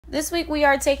This week we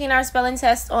are taking our spelling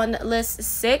test on list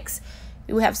 6.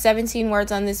 We have 17 words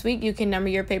on this week. You can number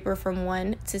your paper from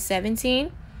 1 to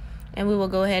 17. And we will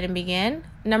go ahead and begin.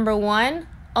 Number 1,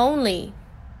 only.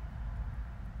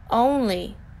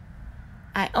 Only.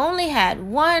 I only had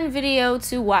one video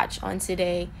to watch on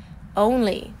today.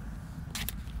 Only.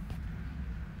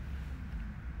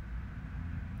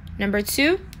 Number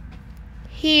 2,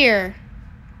 here.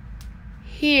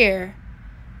 Here.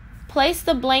 Place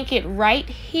the blanket right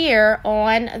here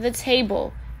on the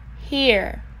table.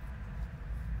 Here.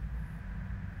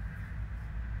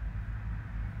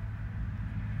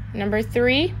 Number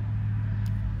 3,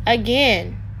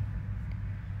 again.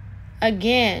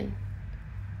 Again.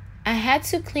 I had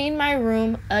to clean my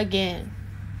room again.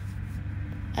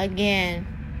 Again.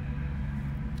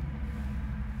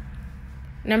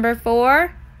 Number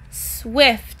 4,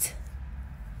 swift.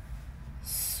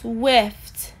 Swift.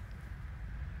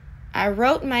 I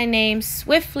wrote my name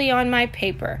swiftly on my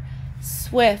paper.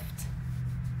 Swift.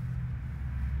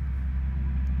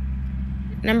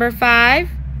 Number 5,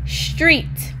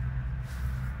 street.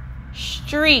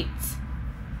 Street.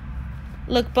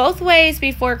 Look both ways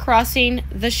before crossing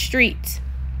the street.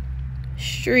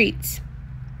 Street.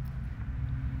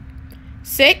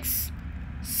 6,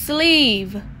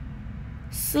 sleeve.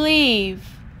 Sleeve.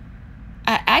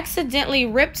 I accidentally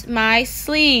ripped my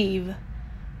sleeve.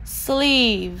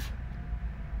 Sleeve.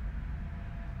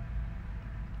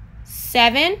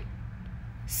 7,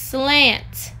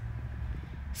 slant.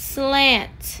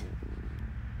 Slant.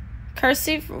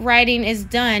 Cursive writing is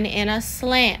done in a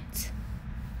slant.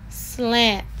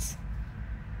 Slant.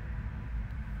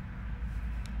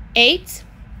 8,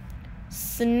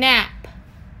 snap.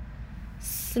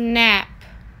 Snap.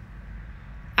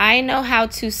 I know how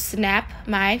to snap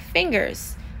my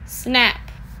fingers.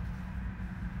 Snap.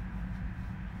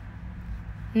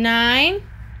 9,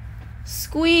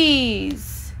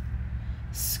 squeeze.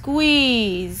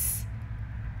 Squeeze.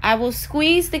 I will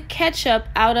squeeze the ketchup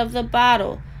out of the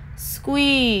bottle.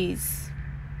 Squeeze.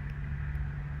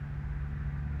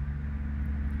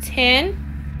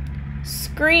 10,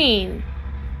 screen.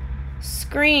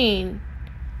 Screen.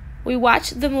 We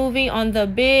watched the movie on the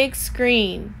big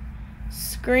screen.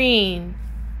 Screen.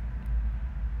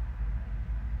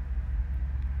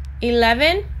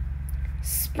 11,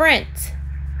 sprint.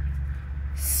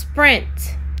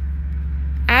 Sprint.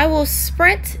 I will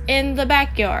sprint in the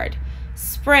backyard.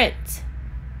 Sprint.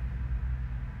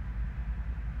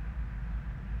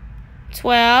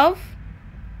 12,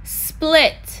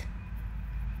 split.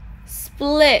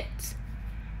 Split.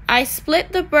 I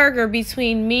split the burger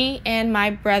between me and my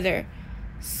brother.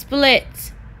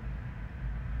 Split.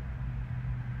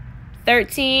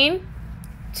 13,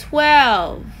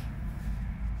 12.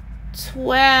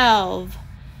 12.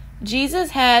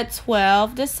 Jesus had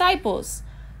 12 disciples.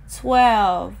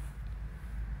 12.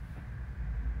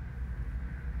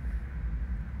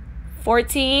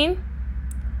 14,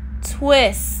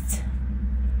 twist.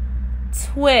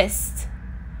 Twist.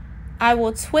 I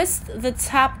will twist the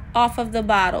top off of the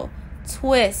bottle.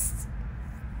 Twist.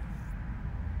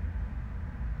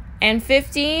 And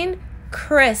 15,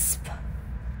 crisp.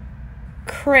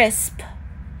 Crisp.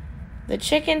 The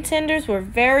chicken tenders were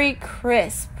very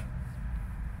crisp.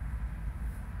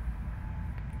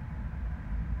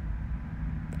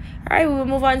 All right, we will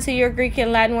move on to your Greek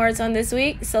and Latin words on this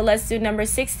week. So let's do number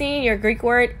 16, your Greek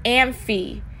word,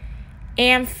 amphi.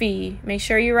 Amphi. Make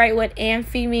sure you write what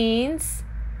amphi means.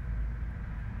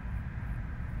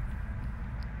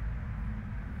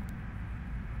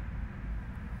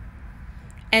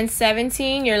 And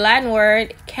 17, your Latin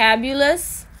word,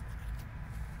 cabulus.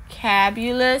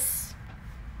 Cabulus.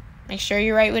 Make sure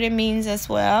you write what it means as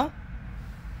well.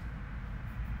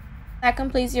 That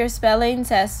completes your spelling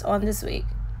test on this week.